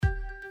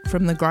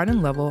From the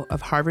garden level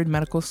of Harvard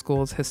Medical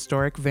School's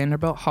historic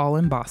Vanderbilt Hall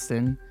in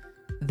Boston,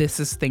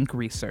 this is Think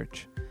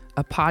Research,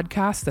 a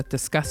podcast that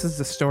discusses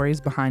the stories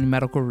behind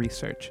medical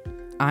research.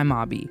 I'm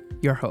Abby,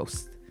 your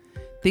host.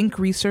 Think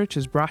Research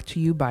is brought to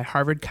you by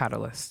Harvard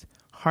Catalyst,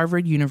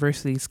 Harvard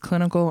University's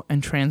Clinical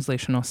and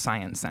Translational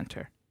Science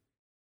Center.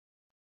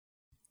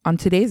 On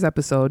today's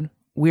episode,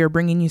 we are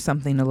bringing you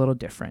something a little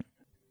different.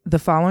 The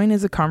following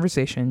is a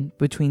conversation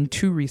between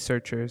two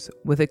researchers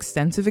with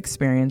extensive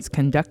experience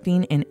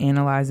conducting and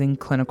analyzing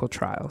clinical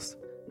trials.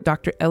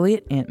 Dr.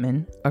 Elliot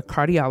Antman, a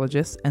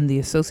cardiologist and the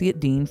Associate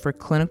Dean for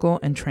Clinical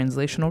and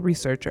Translational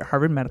Research at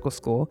Harvard Medical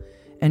School,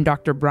 and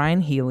Dr.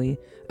 Brian Healy,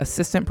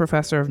 Assistant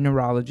Professor of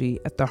Neurology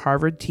at the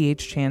Harvard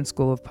T.H. Chan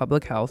School of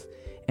Public Health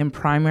and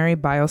Primary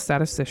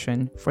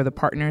Biostatistician for the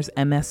Partners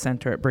MS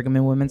Center at Brigham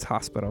and Women's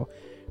Hospital,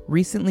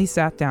 recently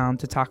sat down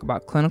to talk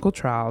about clinical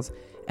trials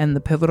and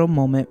the pivotal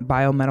moment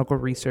biomedical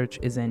research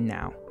is in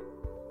now.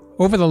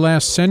 Over the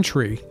last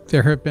century,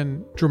 there have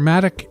been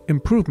dramatic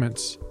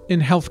improvements in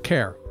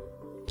healthcare.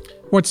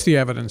 What's the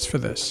evidence for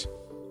this?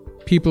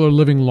 People are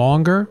living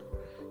longer.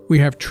 We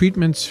have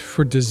treatments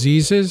for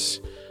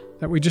diseases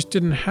that we just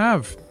didn't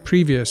have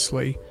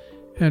previously,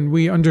 and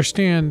we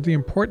understand the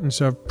importance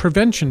of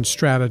prevention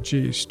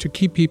strategies to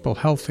keep people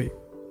healthy.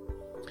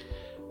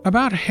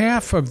 About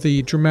half of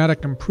the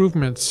dramatic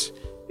improvements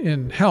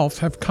in health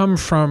have come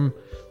from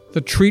the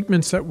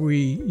treatments that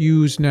we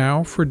use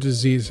now for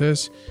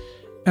diseases,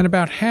 and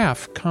about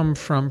half come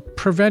from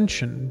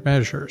prevention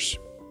measures.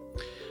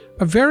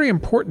 A very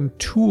important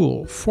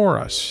tool for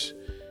us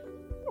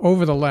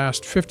over the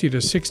last 50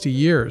 to 60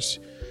 years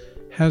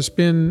has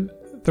been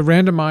the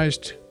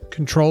randomized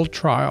controlled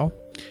trial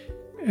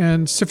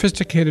and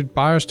sophisticated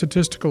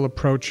biostatistical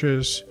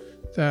approaches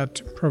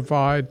that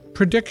provide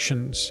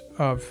predictions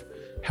of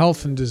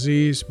health and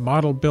disease,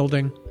 model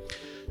building.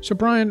 So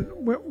Brian,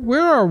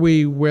 where are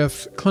we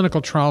with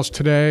clinical trials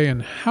today,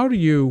 and how do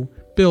you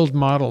build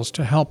models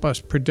to help us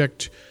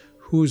predict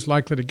who's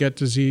likely to get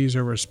disease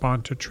or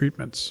respond to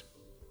treatments?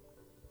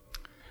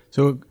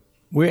 So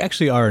we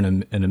actually are in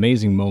an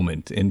amazing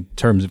moment in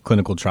terms of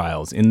clinical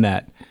trials, in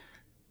that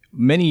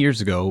many years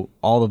ago,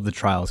 all of the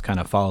trials kind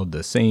of followed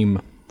the same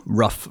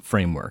rough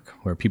framework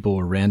where people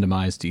were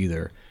randomized to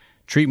either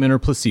treatment or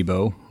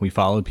placebo. We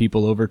followed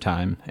people over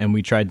time, and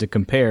we tried to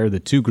compare the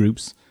two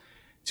groups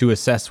to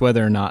assess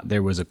whether or not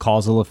there was a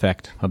causal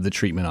effect of the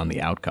treatment on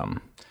the outcome.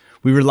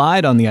 We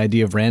relied on the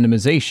idea of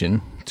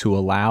randomization to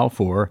allow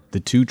for the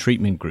two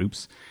treatment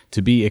groups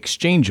to be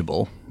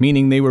exchangeable,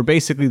 meaning they were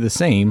basically the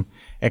same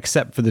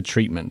except for the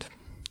treatment.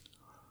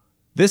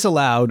 This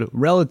allowed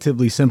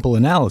relatively simple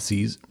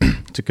analyses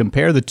to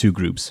compare the two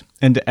groups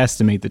and to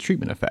estimate the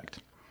treatment effect.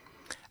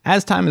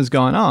 As time has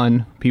gone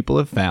on, people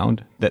have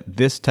found that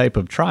this type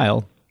of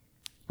trial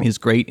is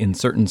great in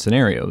certain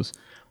scenarios,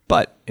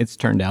 but it's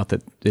turned out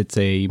that it's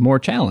a more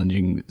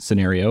challenging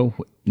scenario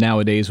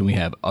nowadays when we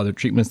have other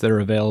treatments that are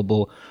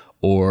available,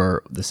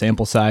 or the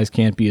sample size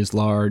can't be as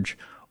large,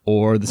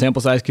 or the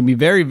sample size can be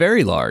very,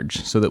 very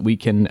large, so that we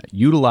can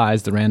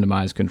utilize the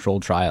randomized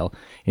controlled trial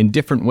in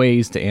different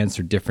ways to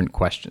answer different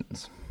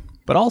questions.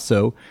 But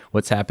also,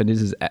 what's happened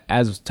is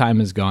as time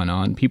has gone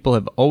on, people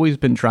have always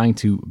been trying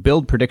to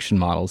build prediction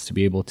models to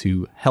be able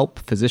to help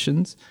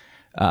physicians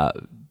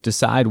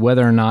decide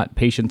whether or not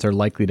patients are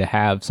likely to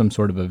have some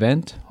sort of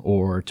event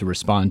or to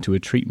respond to a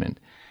treatment.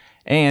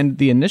 And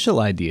the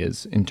initial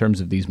ideas in terms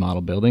of these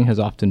model building has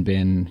often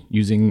been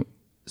using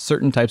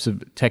certain types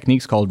of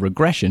techniques called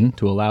regression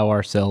to allow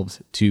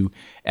ourselves to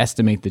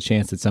estimate the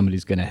chance that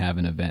somebody's going to have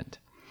an event.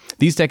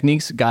 These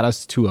techniques got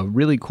us to a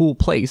really cool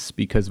place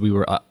because we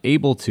were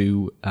able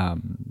to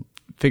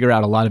figure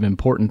out a lot of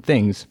important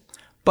things,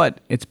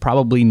 but it's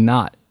probably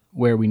not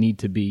where we need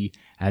to be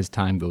as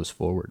time goes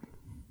forward.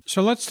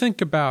 So let's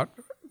think about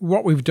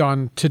what we've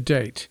done to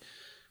date.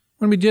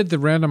 When we did the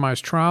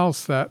randomized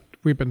trials that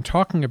we've been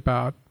talking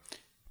about,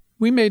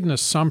 we made an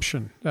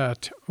assumption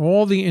that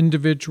all the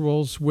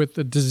individuals with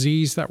the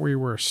disease that we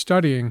were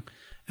studying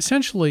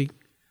essentially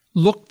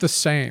looked the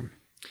same.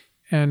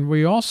 And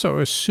we also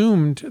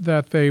assumed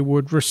that they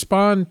would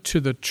respond to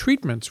the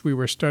treatments we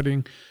were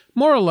studying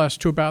more or less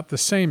to about the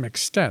same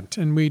extent.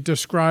 And we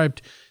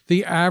described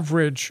the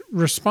average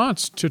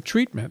response to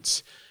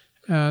treatments.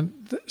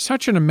 And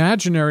such an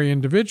imaginary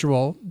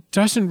individual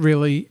doesn't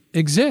really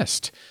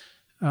exist.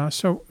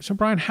 So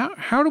Brian,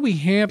 how do we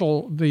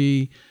handle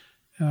the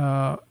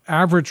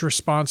average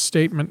response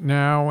statement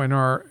now and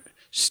our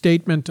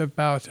statement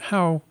about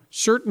how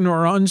certain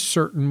or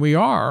uncertain we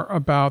are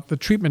about the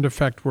treatment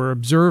effect we're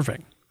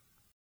observing?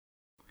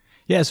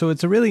 Yeah, so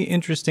it's a really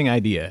interesting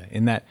idea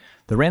in that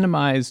the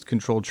randomized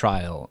controlled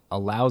trial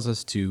allows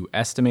us to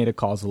estimate a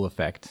causal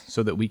effect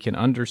so that we can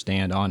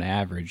understand on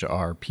average,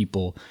 are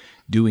people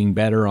doing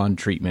better on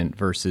treatment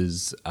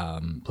versus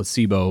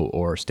placebo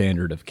or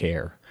standard of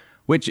care,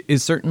 which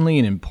is certainly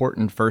an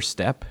important first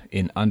step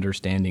in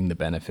understanding the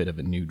benefit of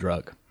a new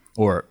drug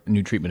or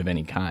new treatment of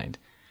any kind.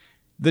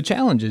 The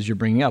challenges you're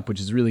bringing up, which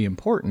is really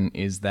important,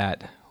 is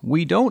that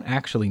we don't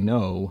actually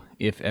know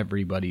if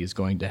everybody is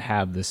going to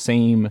have the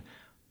same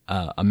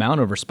amount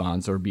of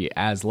response or be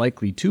as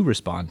likely to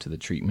respond to the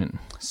treatment,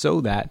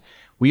 so that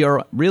we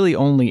are really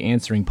only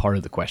answering part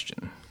of the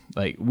question.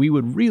 Like, we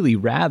would really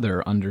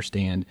rather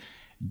understand,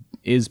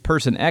 is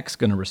person X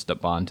going to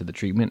respond to the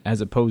treatment,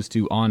 as opposed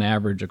to on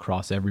average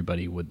across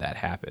everybody would that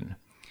happen.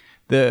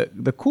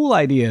 The cool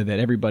idea that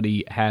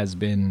everybody has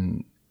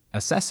been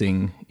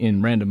assessing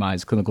in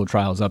randomized clinical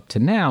trials up to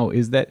now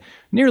is that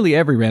nearly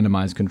every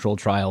randomized controlled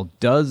trial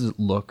does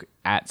look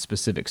at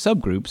specific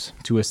subgroups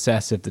to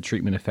assess if the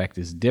treatment effect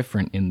is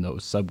different in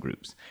those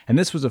subgroups. And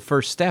this was a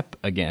first step,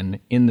 again,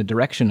 in the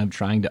direction of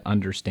trying to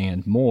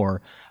understand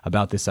more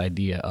about this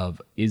idea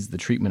of, is the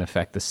treatment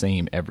effect the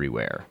same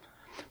everywhere?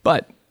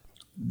 But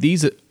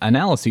these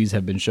analyses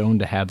have been shown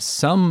to have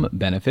some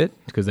benefit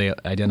because they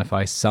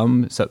identify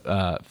some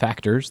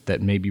factors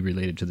that may be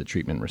related to the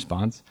treatment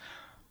response.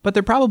 But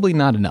they're probably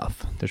not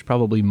enough. There's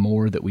probably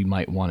more that we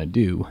might want to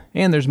do.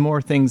 And there's more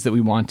things that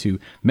we want to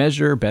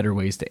measure, better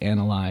ways to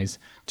analyze,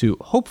 to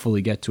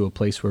hopefully get to a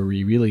place where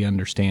we really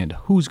understand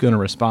who's going to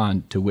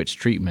respond to which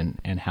treatment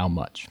and how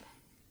much.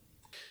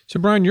 So,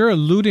 Brian, you're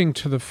alluding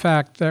to the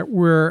fact that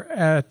we're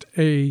at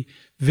a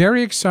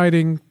very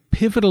exciting,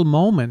 pivotal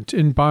moment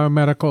in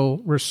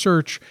biomedical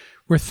research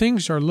where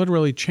things are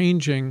literally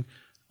changing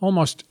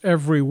almost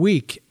every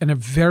week in a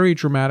very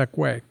dramatic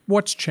way.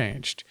 What's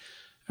changed?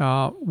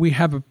 We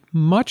have a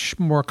much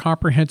more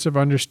comprehensive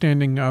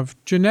understanding of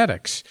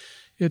genetics.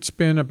 It's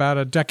been about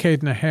a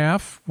decade and a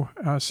half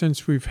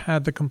since we've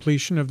had the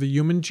completion of the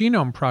Human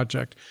Genome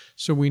Project.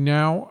 So we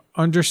now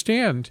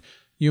understand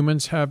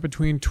humans have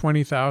between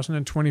 20,000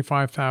 and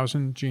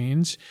 25,000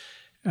 genes.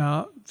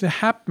 The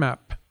HapMap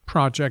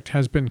project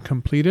has been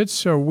completed,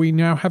 so we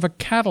now have a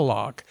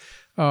catalog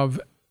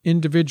of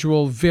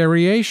individual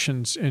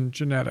variations in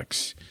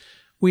genetics.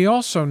 We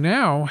also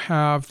now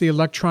have the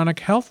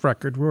electronic health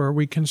record where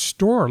we can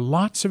store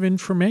lots of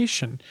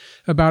information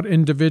about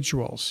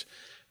individuals.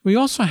 We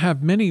also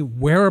have many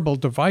wearable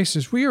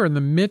devices. We are in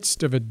the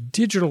midst of a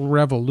digital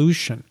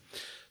revolution.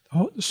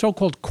 The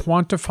so-called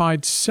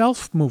quantified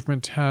self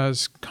movement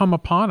has come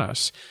upon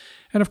us.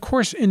 And of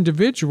course,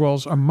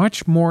 individuals are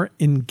much more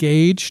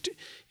engaged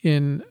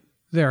in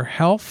their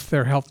health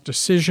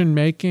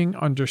decision-making,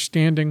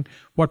 understanding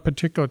what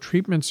particular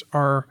treatments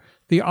are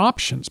the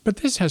options. But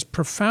this has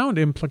profound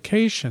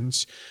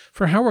implications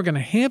for how we're going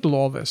to handle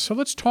all this. So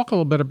let's talk a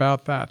little bit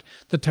about that,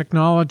 the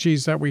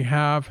technologies that we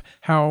have,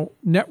 how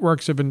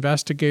networks of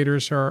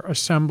investigators are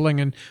assembling,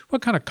 and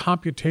what kind of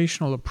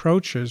computational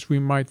approaches we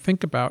might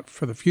think about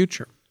for the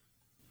future.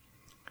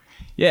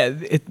 Yeah,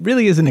 it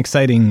really is an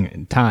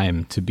exciting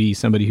time to be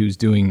somebody who's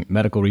doing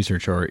medical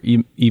research, or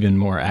even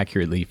more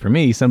accurately for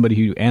me, somebody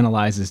who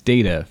analyzes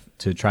data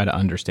to try to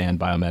understand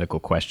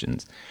biomedical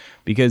questions.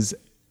 Because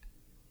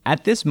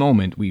at this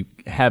moment, we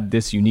have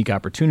this unique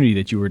opportunity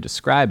that you were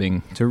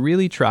describing to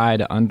really try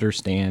to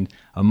understand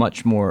a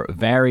much more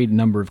varied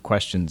number of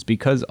questions,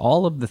 because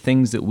all of the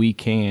things that we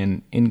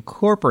can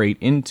incorporate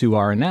into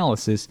our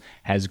analysis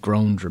has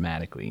grown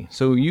dramatically.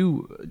 So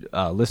you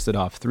listed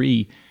off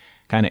three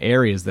kind of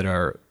areas that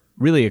are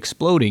really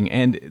exploding,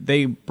 and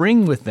they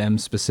bring with them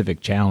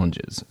specific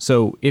challenges.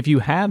 So if you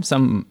have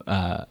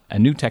a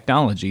new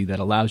technology that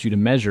allows you to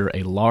measure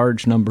a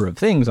large number of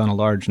things on a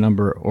large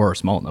number or a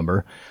small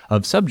number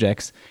of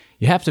subjects,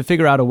 you have to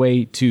figure out a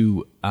way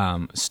to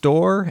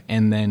store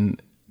and then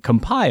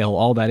compile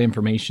all that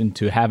information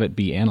to have it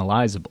be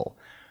analyzable.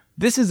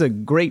 This is a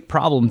great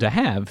problem to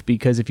have,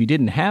 because if you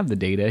didn't have the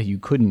data, you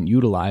couldn't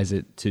utilize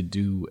it to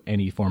do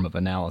any form of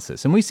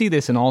analysis. And we see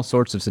this in all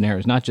sorts of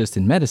scenarios, not just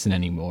in medicine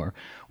anymore,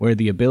 where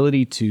the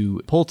ability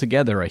to pull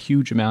together a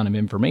huge amount of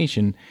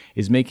information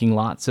is making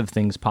lots of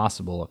things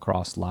possible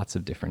across lots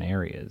of different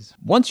areas.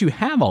 Once you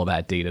have all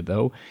that data,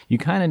 though, you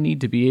kind of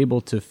need to be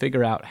able to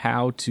figure out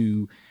how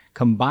to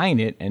combine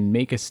it and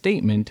make a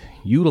statement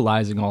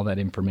utilizing all that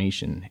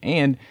information.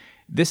 And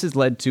this has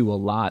led to a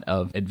lot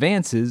of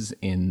advances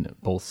in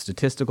both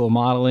statistical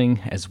modeling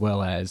as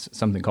well as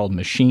something called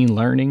machine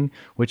learning,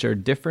 which are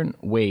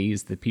different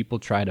ways that people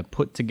try to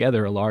put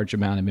together a large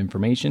amount of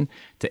information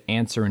to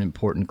answer an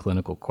important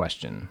clinical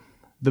question.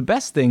 The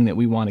best thing that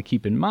we want to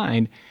keep in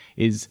mind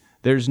is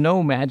there's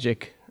no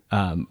magic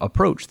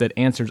approach that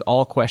answers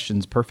all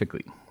questions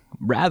perfectly.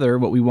 Rather,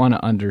 what we want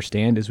to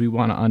understand is we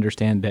want to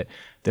understand that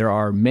there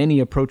are many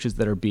approaches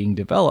that are being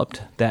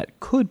developed that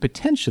could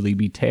potentially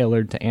be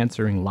tailored to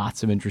answering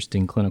lots of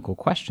interesting clinical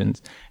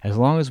questions, as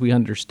long as we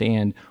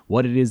understand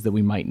what it is that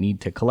we might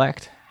need to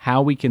collect,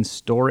 how we can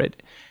store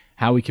it,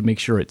 how we can make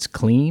sure it's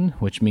clean,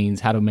 which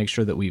means how to make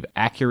sure that we've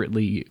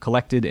accurately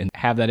collected and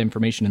have that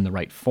information in the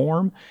right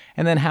form,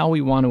 and then how we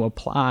want to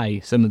apply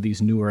some of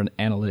these newer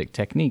analytic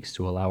techniques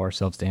to allow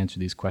ourselves to answer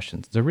these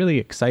questions. It's a really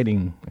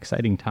exciting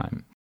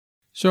time.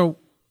 So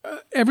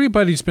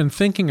everybody's been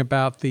thinking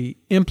about the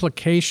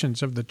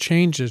implications of the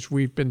changes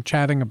we've been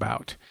chatting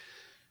about.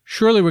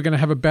 Surely we're going to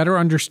have a better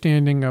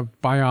understanding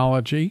of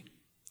biology,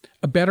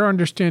 a better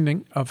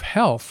understanding of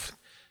health,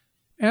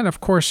 and of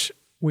course,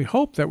 we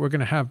hope that we're going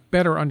to have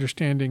better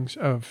understandings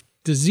of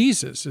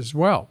diseases as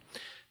well.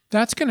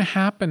 That's going to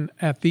happen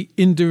at the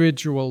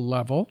individual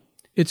level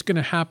It's going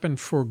to happen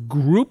for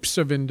groups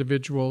of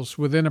individuals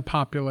within a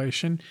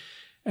population.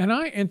 And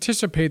I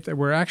anticipate that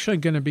we're actually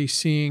going to be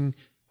seeing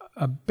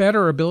a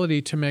better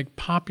ability to make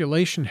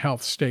population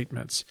health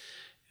statements.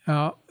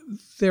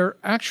 There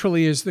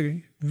actually is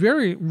the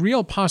very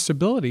real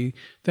possibility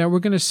that we're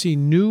going to see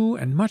new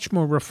and much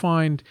more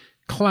refined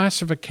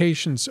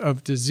classifications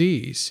of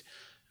disease.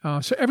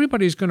 So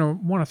everybody's going to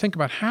want to think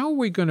about how are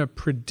we going to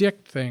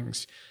predict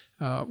things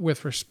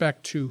with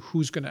respect to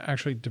who's going to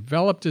actually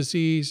develop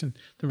disease and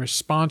the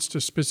response to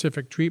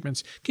specific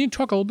treatments. Can you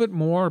talk a little bit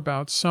more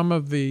about some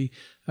of the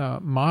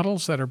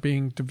models that are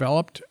being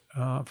developed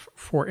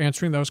for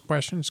answering those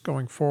questions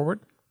going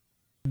forward?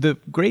 The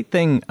great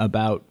thing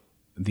about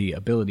the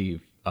ability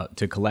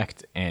to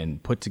collect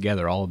and put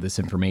together all of this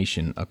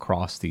information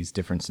across these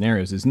different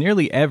scenarios is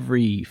nearly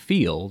every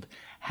field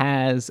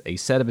has a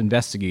set of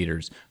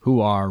investigators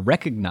who are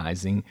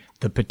recognizing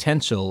the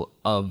potential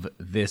of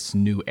this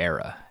new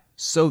era,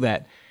 so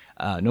that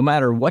no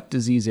matter what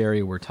disease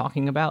area we're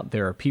talking about,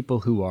 there are people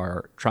who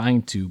are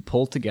trying to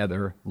pull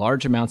together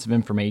large amounts of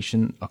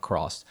information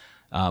across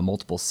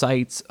multiple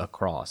sites,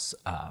 across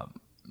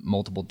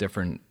multiple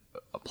different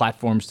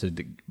platforms to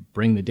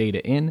bring the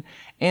data in,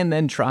 and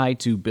then try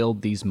to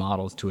build these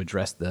models to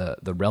address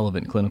the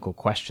relevant clinical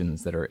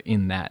questions that are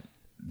in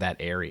that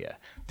area.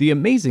 The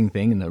amazing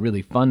thing and the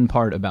really fun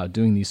part about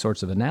doing these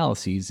sorts of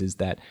analyses is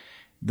that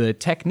the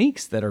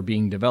techniques that are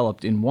being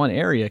developed in one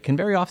area can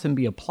very often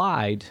be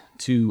applied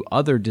to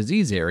other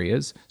disease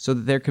areas, so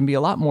that there can be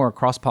a lot more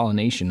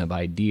cross-pollination of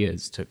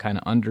ideas to kind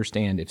of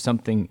understand if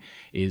something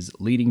is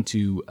leading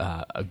to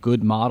a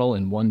good model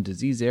in one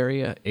disease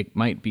area, it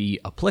might be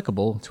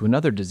applicable to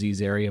another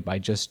disease area by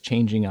just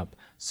changing up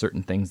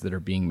certain things that are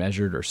being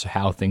measured or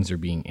how things are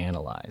being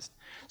analyzed.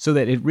 So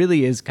that it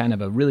really is kind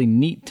of a really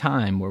neat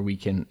time where we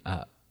can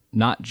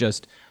not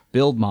just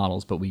build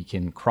models, but we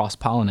can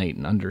cross-pollinate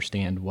and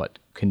understand what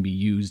can be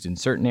used in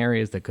certain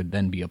areas that could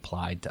then be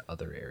applied to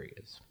other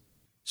areas.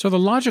 So the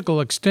logical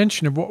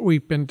extension of what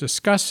we've been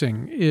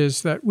discussing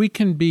is that we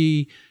can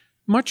be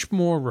much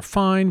more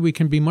refined, we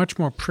can be much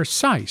more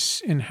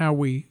precise in how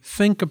we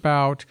think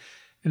about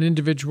an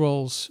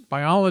individual's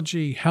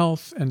biology,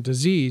 health, and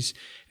disease.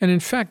 And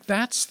in fact,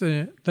 that's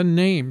the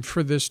name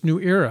for this new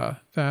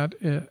era that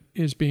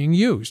is being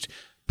used,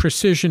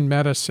 precision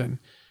medicine.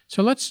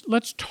 So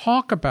let's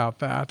talk about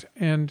that.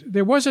 And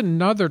there was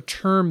another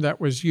term that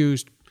was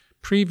used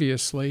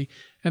previously,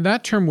 and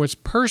that term was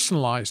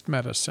personalized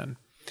medicine.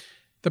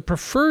 The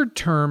preferred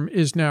term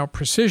is now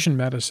precision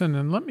medicine,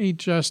 and let me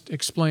just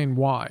explain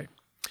why.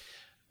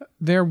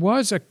 There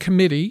was a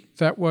committee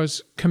that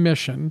was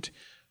commissioned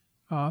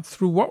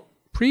through what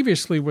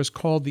previously was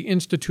called the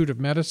Institute of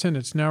Medicine.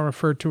 It's now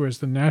referred to as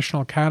the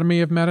National Academy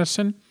of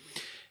Medicine.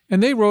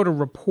 And they wrote a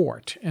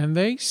report, and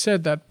they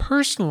said that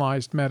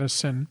personalized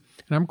medicine,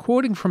 and I'm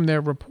quoting from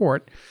their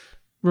report,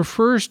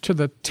 refers to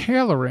the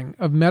tailoring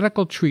of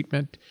medical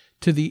treatment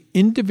to the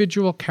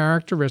individual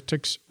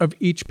characteristics of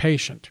each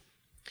patient.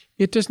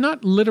 It does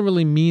not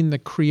literally mean the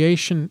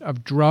creation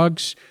of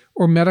drugs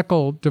or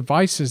medical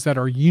devices that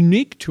are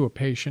unique to a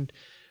patient,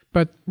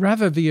 but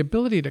rather the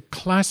ability to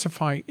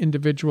classify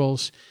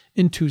individuals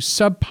into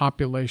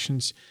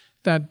subpopulations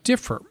that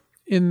differ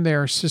in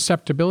their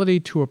susceptibility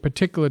to a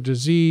particular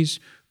disease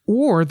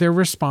or their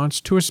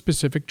response to a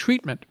specific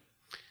treatment.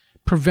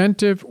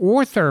 Preventive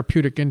or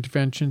therapeutic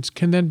interventions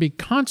can then be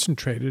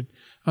concentrated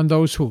on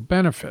those who will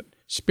benefit,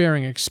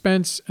 sparing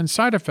expense and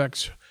side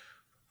effects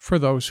for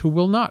those who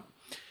will not.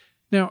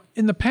 Now,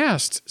 in the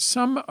past,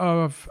 some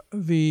of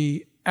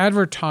the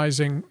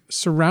advertising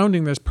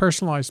surrounding this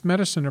personalized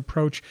medicine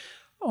approach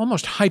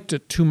almost hyped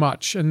it too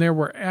much. And there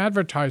were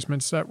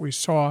advertisements that we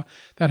saw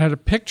that had a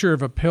picture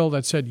of a pill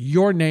that said,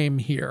 "Your name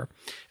here."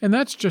 And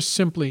that's just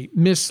simply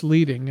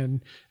misleading,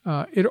 and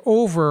it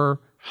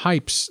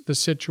overhypes the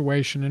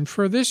situation. And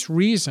for this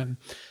reason,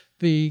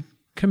 the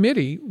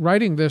committee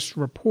writing this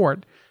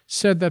report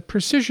said that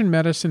precision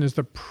medicine is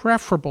the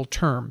preferable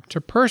term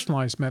to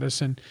personalized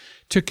medicine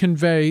to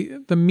convey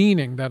the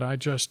meaning that I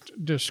just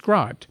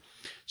described.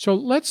 So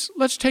let's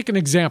take an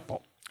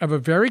example of a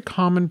very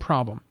common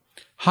problem: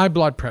 high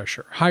blood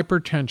pressure,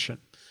 hypertension.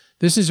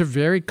 This is a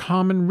very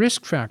common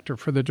risk factor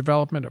for the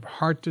development of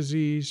heart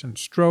disease and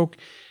stroke.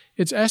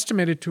 It's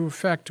estimated to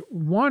affect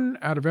 1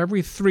 out of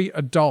every 3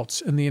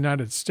 adults in the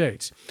United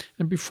States.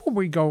 And before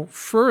we go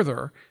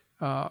further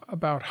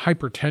about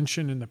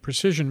hypertension in the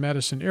precision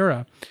medicine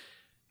era,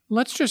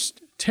 let's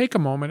just take a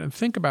moment and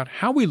think about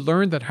how we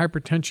learned that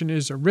hypertension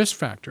is a risk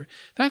factor.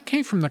 That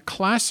came from the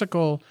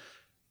classical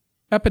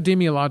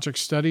epidemiologic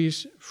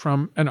studies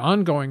from an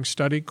ongoing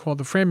study called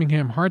the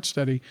Framingham Heart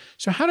Study.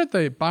 So how did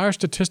the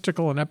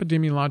biostatistical and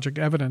epidemiologic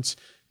evidence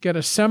get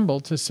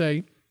assembled to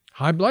say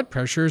high blood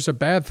pressure is a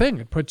bad thing?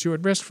 It puts you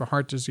at risk for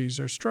heart disease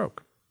or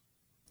stroke.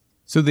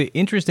 So the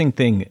interesting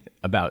thing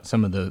about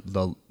some of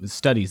the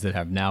studies that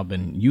have now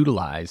been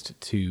utilized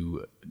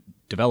to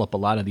develop a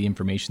lot of the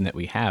information that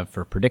we have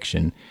for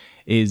prediction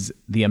is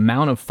the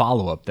amount of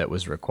follow-up that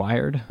was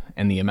required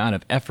and the amount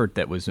of effort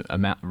that was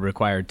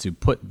required to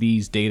put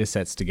these data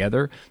sets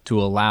together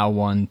to allow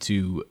one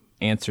to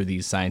answer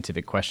these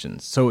scientific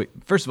questions. So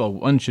first of all,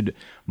 one should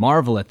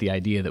marvel at the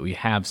idea that we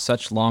have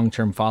such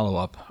long-term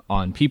follow-up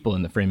on people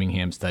in the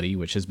Framingham study,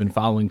 which has been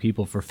following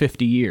people for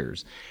 50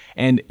 years.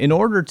 And in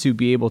order to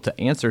be able to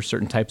answer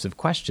certain types of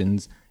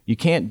questions, you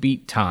can't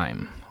beat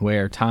time,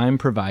 where time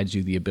provides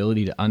you the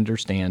ability to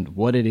understand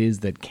what it is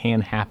that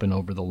can happen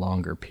over the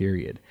longer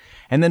period.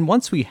 And then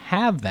once we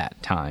have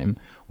that time,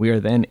 we are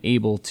then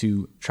able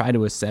to try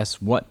to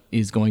assess what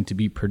is going to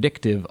be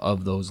predictive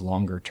of those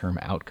longer-term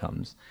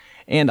outcomes.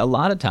 And a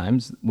lot of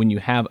times when you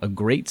have a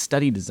great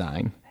study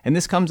design, and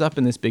this comes up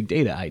in this big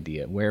data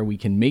idea, where we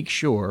can make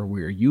sure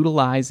we're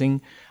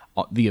utilizing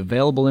the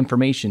available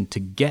information to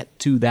get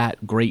to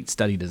that great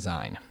study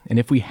design. And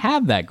if we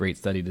have that great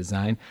study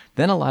design,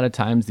 then a lot of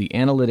times the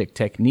analytic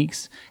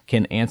techniques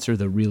can answer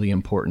the really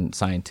important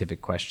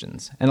scientific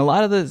questions. And a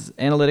lot of those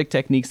analytic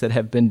techniques that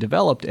have been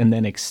developed and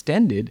then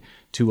extended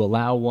to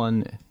allow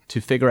one to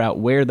figure out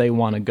where they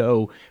want to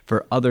go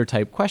for other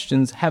type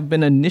questions have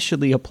been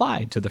initially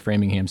applied to the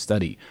Framingham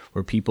study,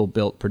 where people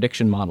built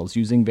prediction models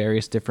using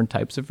various different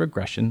types of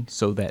regression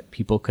so that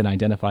people can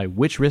identify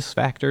which risk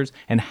factors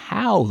and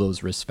how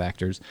those risk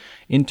factors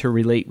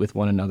interrelate with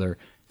one another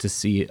to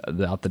see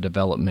about the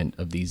development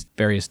of these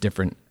various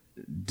different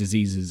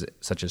diseases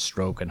such as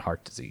stroke and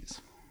heart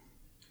disease.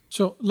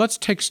 So let's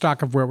take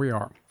stock of where we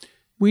are.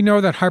 We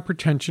know that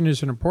hypertension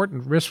is an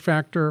important risk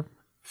factor,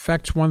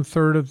 affects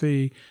 1/3 of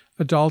the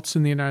adults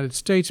in the United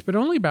States, but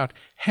only about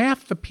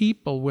half the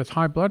people with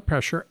high blood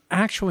pressure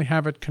actually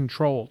have it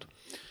controlled.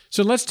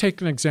 So let's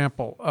take an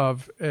example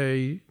of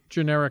a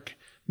generic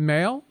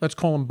male. Let's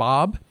call him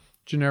Bob.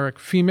 Generic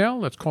female.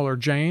 Let's call her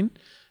Jane.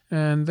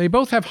 And they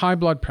both have high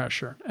blood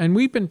pressure. And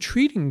we've been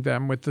treating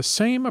them with the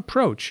same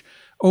approach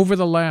over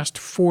the last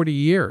 40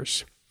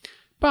 years.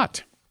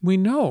 But we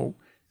know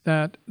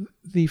that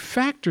the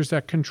factors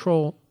that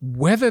control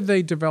whether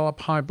they develop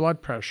high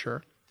blood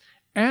pressure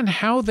and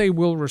how they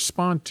will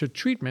respond to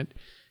treatment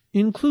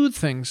include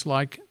things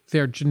like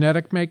their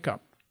genetic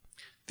makeup,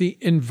 the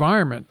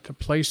environment, the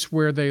place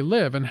where they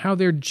live, and how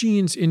their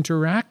genes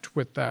interact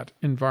with that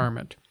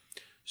environment,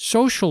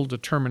 social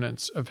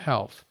determinants of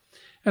health,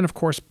 and of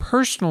course,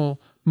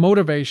 personal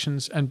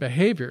motivations and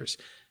behaviors.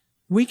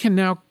 We can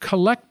now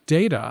collect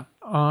data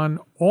on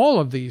all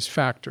of these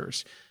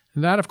factors.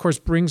 And that, of course,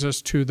 brings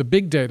us to the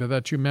big data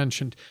that you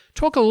mentioned.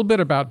 Talk a little bit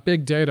about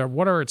big data.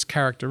 What are its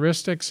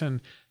characteristics, and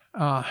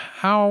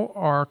how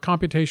are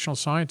computational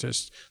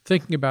scientists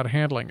thinking about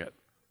handling it?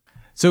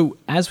 So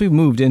as we've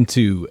moved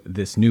into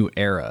this new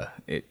era,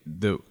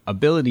 the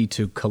ability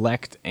to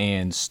collect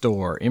and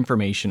store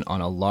information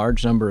on a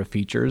large number of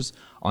features,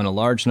 on a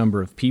large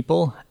number of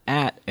people,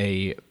 at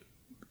a,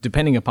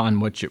 depending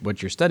upon what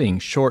you're studying,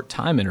 short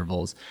time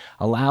intervals,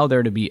 allow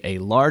there to be a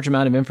large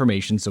amount of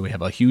information, so we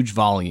have a huge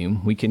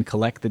volume. We can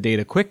collect the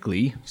data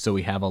quickly, so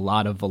we have a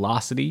lot of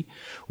velocity.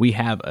 We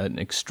have an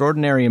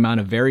extraordinary amount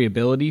of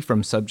variability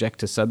from subject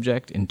to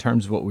subject in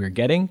terms of what we're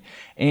getting,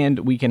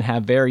 and we can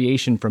have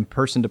variation from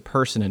person to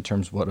person in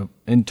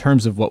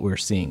terms of what we're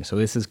seeing. So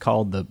this is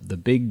called the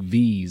big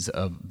V's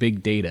of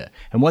big data.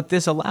 And what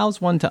this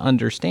allows one to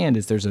understand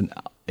is there's a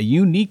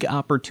unique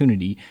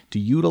opportunity to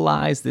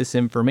utilize this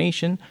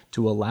information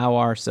to allow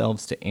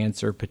ourselves to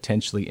answer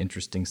potentially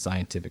interesting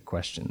scientific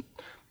questions.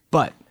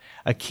 But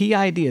a key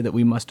idea that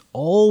we must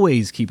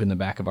always keep in the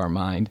back of our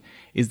mind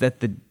is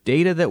that the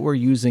data that we're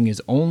using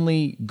is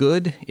only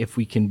good if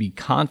we can be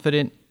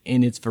confident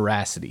in its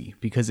veracity.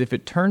 Because if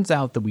it turns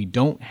out that we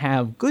don't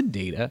have good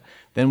data,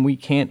 then we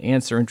can't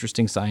answer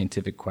interesting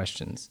scientific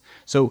questions.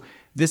 So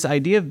this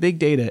idea of big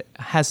data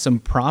has some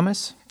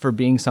promise for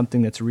being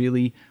something that's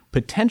really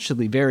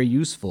potentially very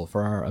useful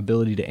for our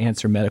ability to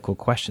answer medical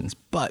questions.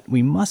 But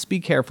we must be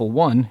careful,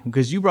 one,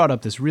 because you brought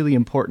up this really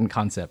important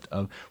concept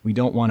of we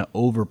don't want to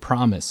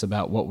overpromise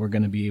about what we're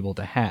going to be able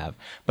to have.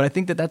 But I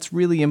think that that's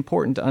really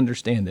important to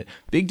understand, that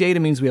big data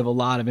means we have a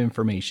lot of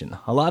information.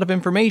 A lot of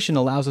information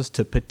allows us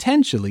to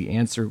potentially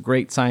answer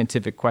great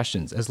scientific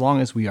questions, as long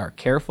as we are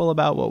careful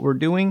about what we're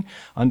doing,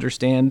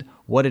 understand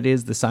what it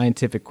is the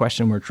scientific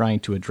question we're trying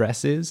to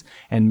address is,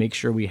 and make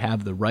sure we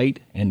have the right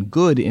and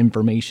good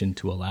information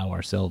to allow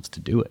ourselves to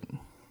do it.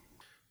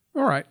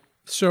 All right.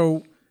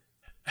 So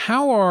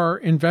how are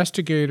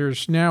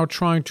investigators now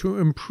trying to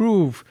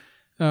improve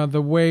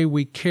the way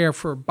we care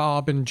for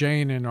Bob and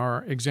Jane in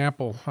our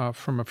example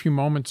from a few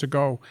moments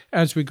ago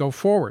as we go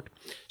forward?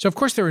 So, of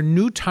course, there are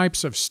new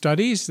types of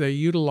studies. They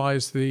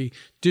utilize the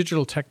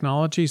digital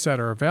technologies that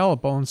are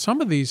available, and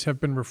some of these have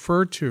been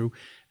referred to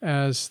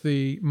as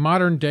the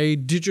modern-day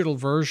digital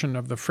version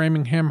of the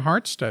Framingham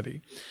Heart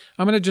Study.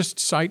 I'm going to just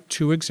cite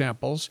two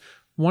examples.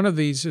 One of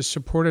these is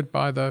supported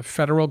by the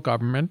federal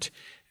government,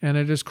 and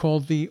it is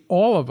called the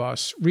All of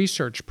Us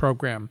Research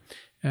Program.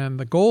 And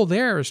the goal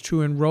there is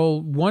to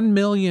enroll 1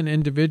 million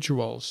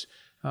individuals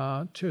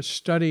to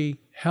study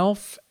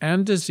health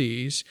and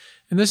disease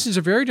And this is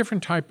a very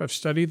different type of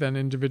study than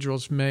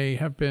individuals may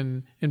have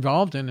been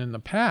involved in the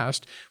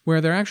past, where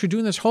they're actually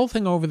doing this whole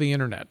thing over the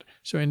internet.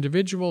 So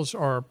individuals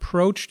are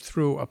approached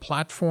through a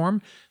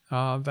platform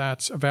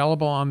that's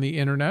available on the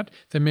internet.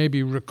 They may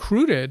be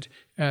recruited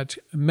at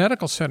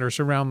medical centers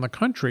around the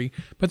country,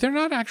 but they're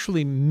not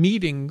actually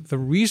meeting the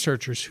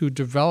researchers who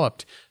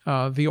developed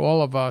the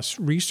All of Us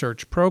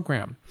research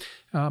program.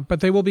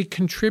 But they will be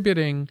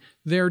contributing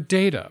their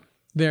data,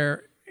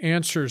 their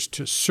answers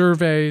to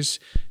surveys.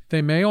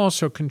 They may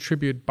also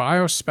contribute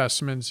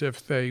biospecimens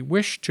if they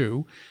wish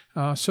to,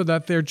 so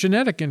that their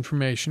genetic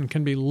information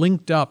can be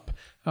linked up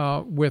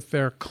with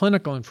their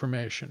clinical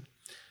information.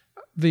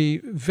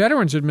 The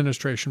Veterans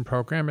Administration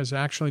program is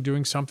actually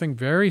doing something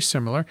very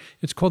similar.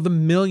 It's called the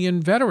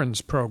Million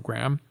Veterans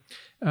Program,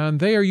 and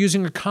they are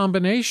using a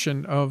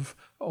combination of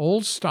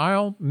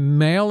old-style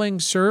mailing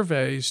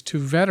surveys to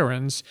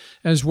veterans,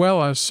 as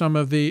well as some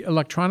of the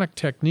electronic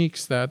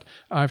techniques that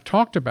I've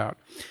talked about.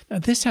 Now,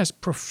 this has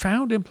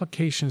profound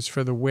implications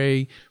for the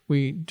way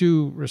we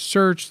do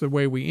research, the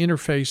way we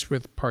interface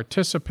with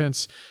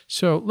participants.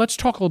 So let's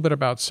talk a little bit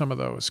about some of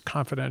those: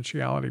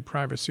 confidentiality,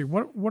 privacy.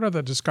 What are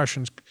the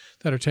discussions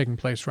that are taking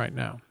place right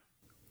now?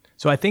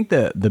 So I think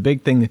the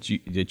big thing that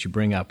you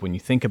bring up when you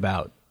think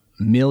about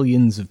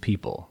millions of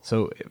people.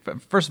 So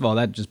first of all,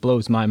 that just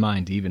blows my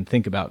mind to even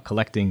think about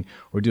collecting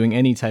or doing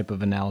any type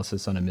of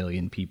analysis on 1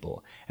 million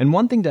people. And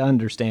one thing to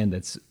understand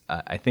that's,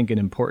 I think, an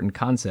important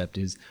concept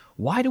is,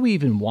 why do we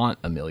even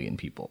want 1 million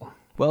people?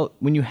 Well,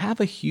 when you have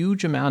a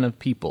huge amount of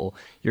people,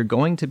 you're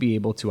going to be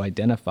able to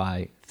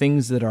identify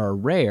things that are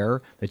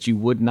rare that you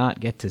would not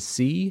get to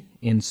see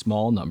in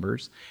small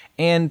numbers,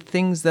 and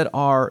things that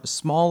are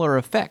smaller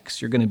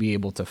effects you're going to be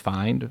able to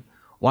find,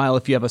 while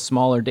if you have a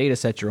smaller data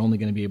set, you're only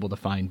going to be able to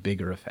find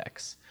bigger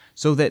effects.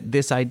 So that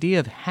this idea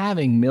of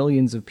having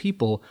millions of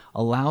people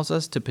allows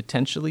us to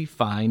potentially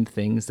find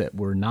things that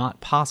were not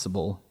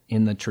possible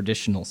in the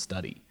traditional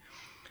study.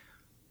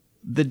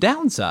 The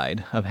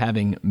downside of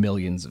having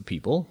millions of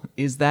people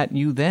is that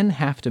you then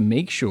have to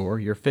make sure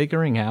you're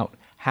figuring out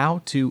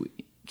how to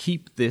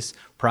keep this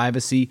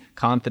privacy,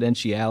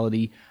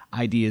 confidentiality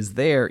ideas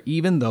there,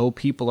 even though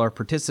people are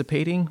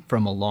participating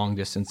from a long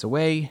distance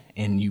away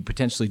and you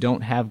potentially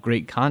don't have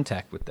great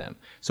contact with them.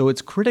 So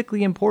it's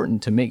critically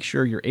important to make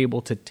sure you're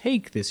able to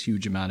take this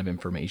huge amount of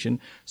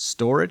information,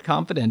 store it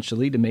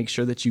confidentially to make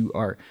sure that you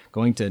are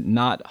going to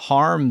not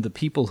harm the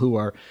people who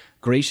are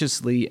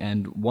graciously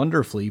and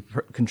wonderfully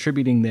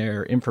contributing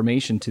their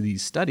information to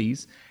these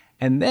studies.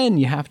 And then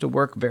you have to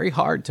work very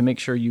hard to make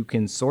sure you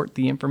can sort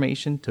the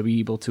information to be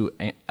able to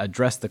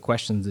address the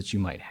questions that you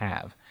might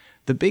have.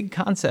 The big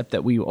concept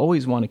that we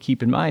always want to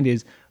keep in mind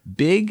is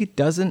big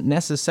doesn't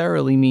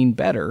necessarily mean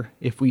better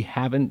if we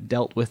haven't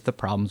dealt with the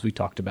problems we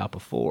talked about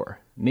before.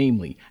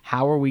 Namely,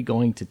 how are we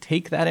going to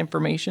take that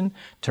information,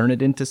 turn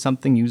it into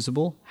something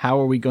usable? How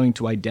are we going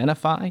to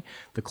identify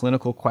the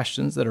clinical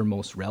questions that are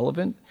most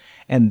relevant?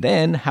 And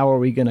then how are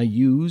we going to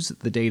use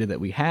the data that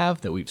we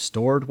have, that we've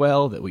stored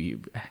well, that we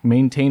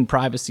maintain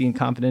privacy and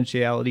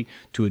confidentiality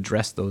to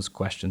address those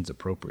questions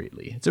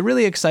appropriately? It's a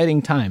really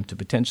exciting time to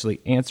potentially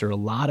answer a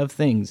lot of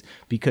things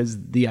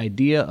because the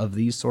idea of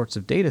these sorts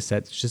of data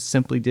sets just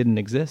simply didn't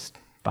exist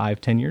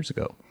 5-10 years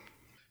ago.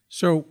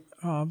 So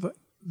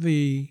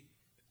the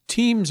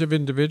teams of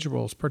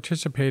individuals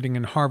participating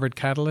in Harvard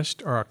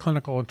Catalyst, or a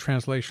clinical and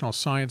translational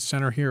science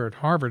center here at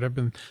Harvard, have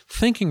been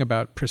thinking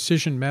about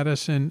precision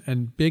medicine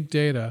and big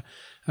data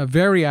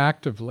very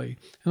actively.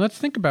 And let's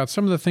think about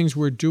some of the things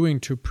we're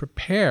doing to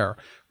prepare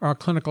our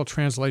clinical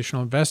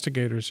translational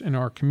investigators in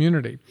our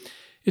community.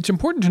 It's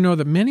important to know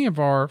that many of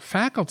our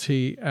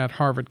faculty at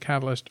Harvard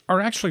Catalyst are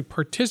actually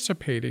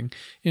participating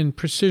in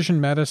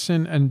precision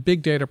medicine and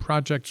big data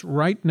projects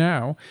right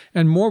now,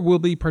 and more will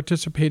be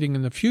participating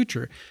in the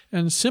future.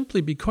 And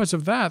simply because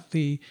of that,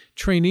 the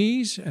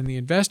trainees and the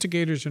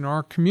investigators in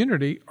our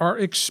community are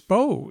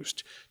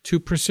exposed to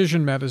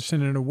precision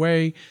medicine in a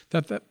way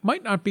that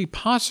might not be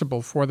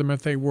possible for them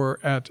if they were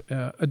at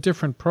a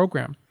different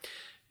program.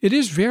 It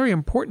is very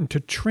important to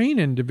train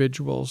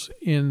individuals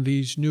in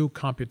these new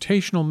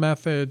computational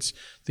methods,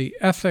 the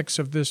ethics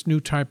of this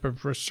new type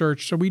of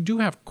research. So we do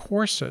have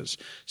courses.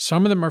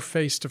 Some of them are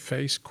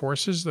face-to-face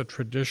courses, the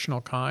traditional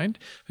kind,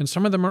 and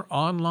some of them are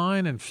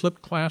online and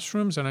flipped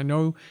classrooms. And I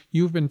know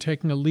you've been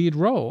taking a lead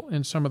role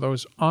in some of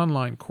those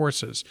online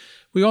courses.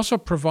 We also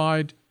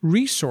provide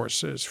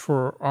resources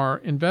for our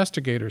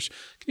investigators.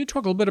 Can you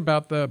talk a little bit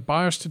about the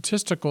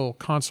biostatistical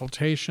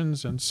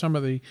consultations and some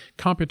of the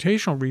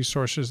computational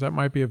resources that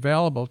might be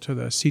available to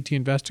the CT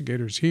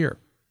investigators here?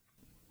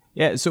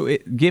 Yeah, so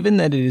given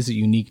that it is a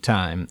unique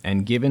time,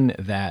 and given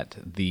that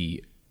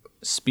the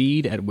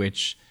speed at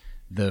which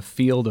the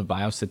field of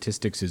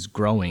biostatistics is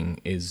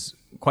growing is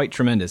quite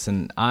tremendous,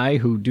 and I,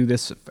 who do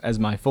this as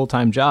my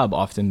full-time job,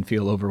 often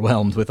feel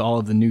overwhelmed with all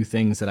of the new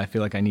things that I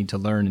feel like I need to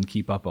learn and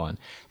keep up on.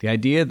 The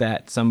idea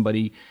that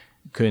somebody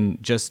can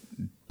just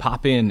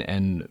pop in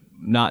and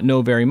not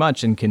know very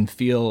much and can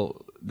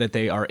feel that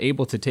they are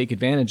able to take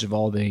advantage of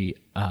all the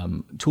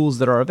tools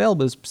that are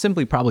available is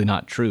simply probably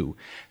not true.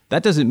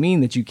 That doesn't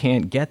mean that you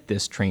can't get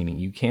this training.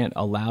 You can't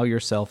allow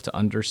yourself to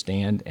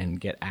understand and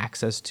get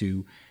access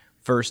to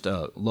first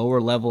a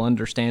lower level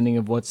understanding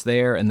of what's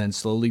there, and then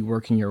slowly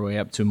working your way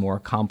up to more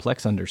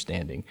complex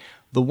understanding.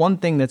 The one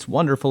thing that's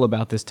wonderful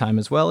about this time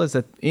as well is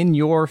that in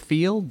your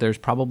field, there's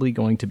probably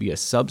going to be a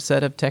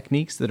subset of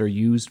techniques that are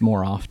used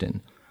more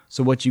often.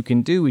 So what you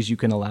can do is you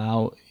can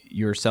allow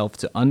yourself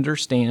to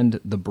understand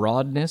the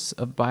broadness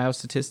of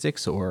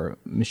biostatistics or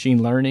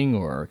machine learning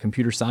or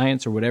computer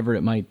science or whatever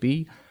it might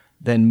be,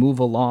 then move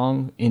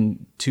along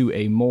into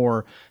a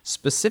more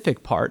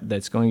specific part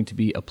that's going to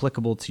be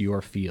applicable to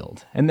your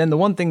field. And then the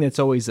one thing that's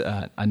always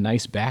a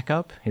nice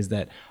backup is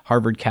that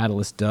Harvard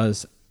Catalyst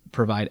does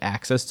provide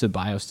access to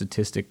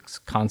biostatistics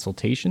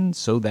consultations,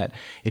 so that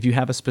if you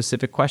have a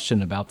specific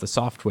question about the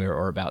software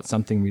or about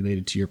something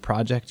related to your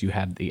project, you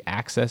have the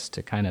access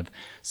to kind of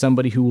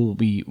somebody who will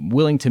be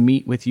willing to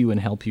meet with you and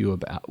help you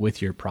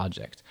with your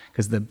project.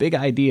 Because the big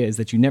idea is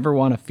that you never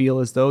want to feel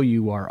as though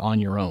you are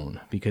on your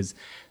own, because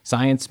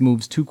science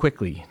moves too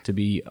quickly to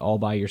be all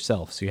by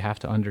yourself. So you have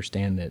to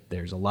understand that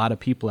there's a lot of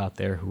people out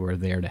there who are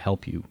there to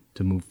help you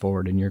to move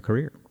forward in your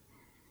career.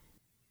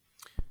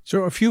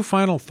 So a few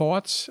final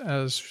thoughts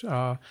as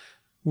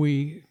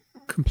we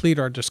complete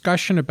our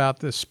discussion about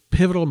this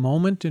pivotal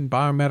moment in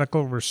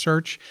biomedical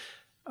research.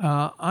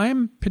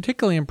 I'm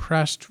particularly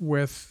impressed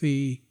with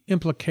the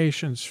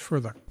implications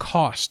for the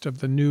cost of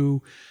the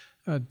new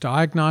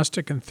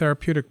diagnostic and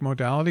therapeutic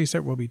modalities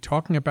that we'll be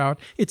talking about.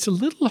 It's a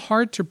little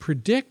hard to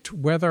predict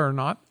whether or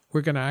not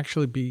we're going to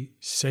actually be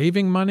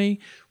saving money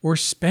or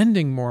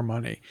spending more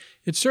money.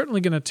 It's certainly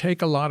going to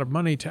take a lot of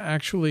money to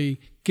actually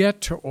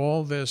get to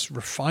all this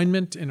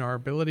refinement in our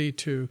ability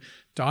to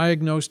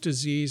diagnose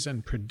disease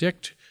and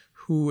predict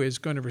who is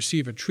going to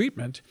receive a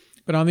treatment.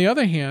 But on the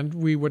other hand,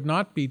 we would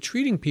not be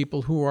treating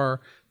people who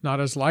are not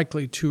as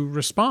likely to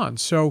respond.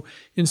 So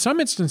in some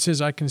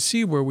instances, I can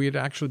see where we'd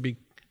actually be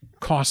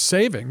cost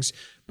savings,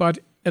 but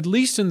at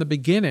least in the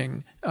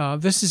beginning,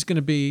 this is going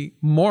to be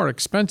more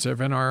expensive,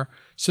 and our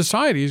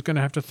society is going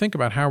to have to think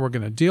about how we're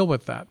going to deal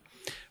with that.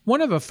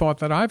 One other thought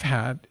that I've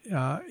had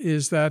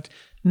is that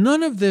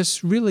none of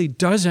this really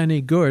does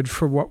any good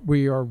for what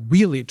we are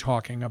really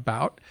talking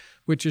about,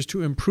 which is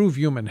to improve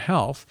human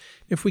health,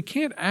 if we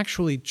can't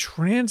actually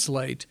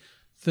translate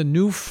the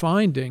new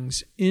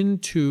findings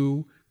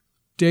into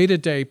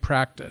day-to-day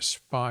practice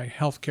by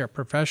healthcare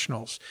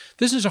professionals.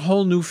 This is a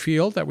whole new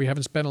field that we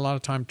haven't spent a lot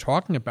of time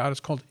talking about.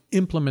 It's called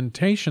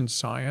implementation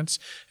science,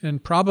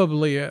 and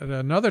probably at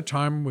another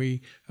time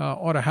we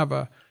ought to have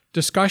a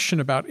discussion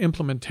about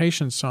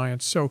implementation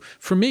science. So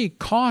for me,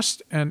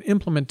 cost and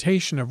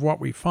implementation of what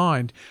we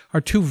find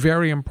are two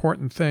very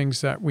important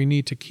things that we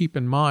need to keep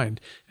in mind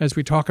as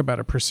we talk about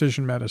a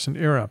precision medicine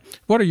era.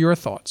 What are your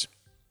thoughts?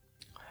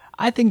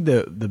 I think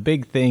the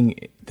big thing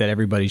that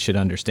everybody should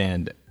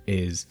understand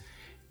is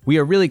we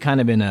are really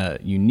kind of in a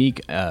unique,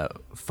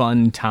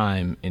 fun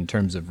time in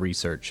terms of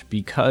research,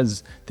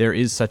 because there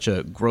is such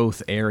a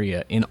growth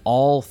area in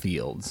all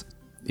fields.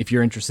 If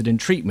you're interested in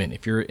treatment,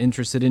 if you're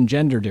interested in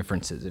gender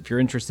differences, if you're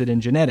interested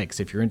in genetics,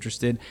 if you're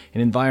interested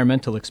in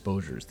environmental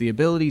exposures, the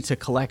ability to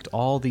collect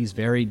all these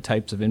varied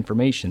types of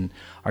information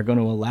are going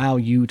to allow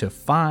you to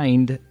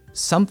find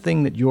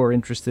something that you're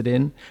interested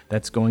in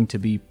that's going to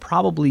be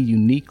probably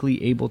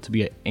uniquely able to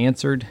be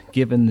answered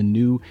given the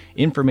new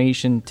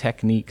information,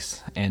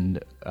 techniques,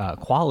 and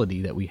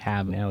quality that we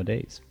have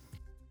nowadays.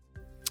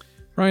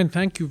 Ryan,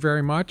 thank you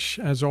very much.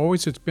 As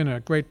always, it's been a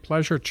great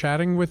pleasure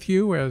chatting with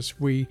you as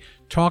we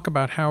talk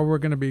about how we're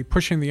going to be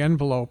pushing the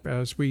envelope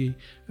as we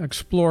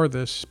explore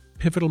this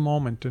pivotal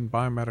moment in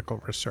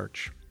biomedical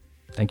research.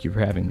 Thank you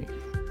for having me.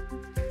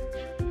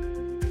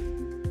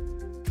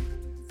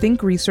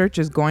 Think Research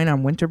is going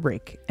on winter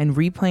break and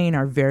replaying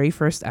our very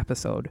first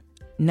episode.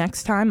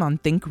 Next time on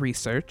Think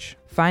Research,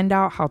 find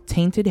out how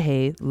tainted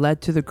hay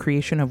led to the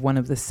creation of one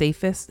of the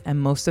safest and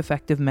most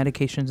effective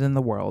medications in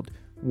the world,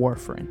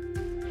 warfarin.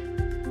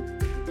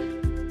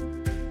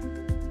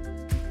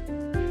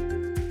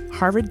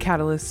 Harvard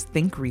Catalyst's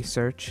Think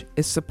Research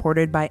is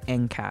supported by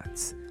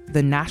NCATS,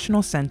 the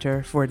National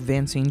Center for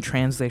Advancing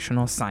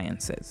Translational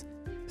Sciences.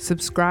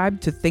 Subscribe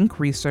to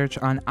Think Research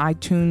on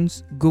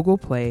iTunes, Google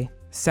Play,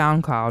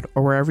 SoundCloud,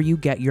 or wherever you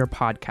get your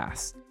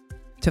podcasts.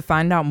 To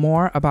find out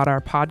more about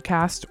our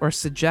podcast or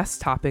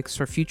suggest topics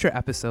for future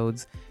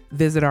episodes,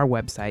 visit our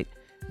website,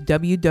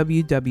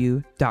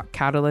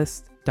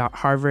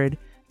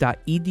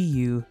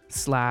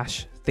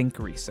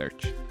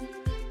 www.catalyst.harvard.edu/thinkresearch.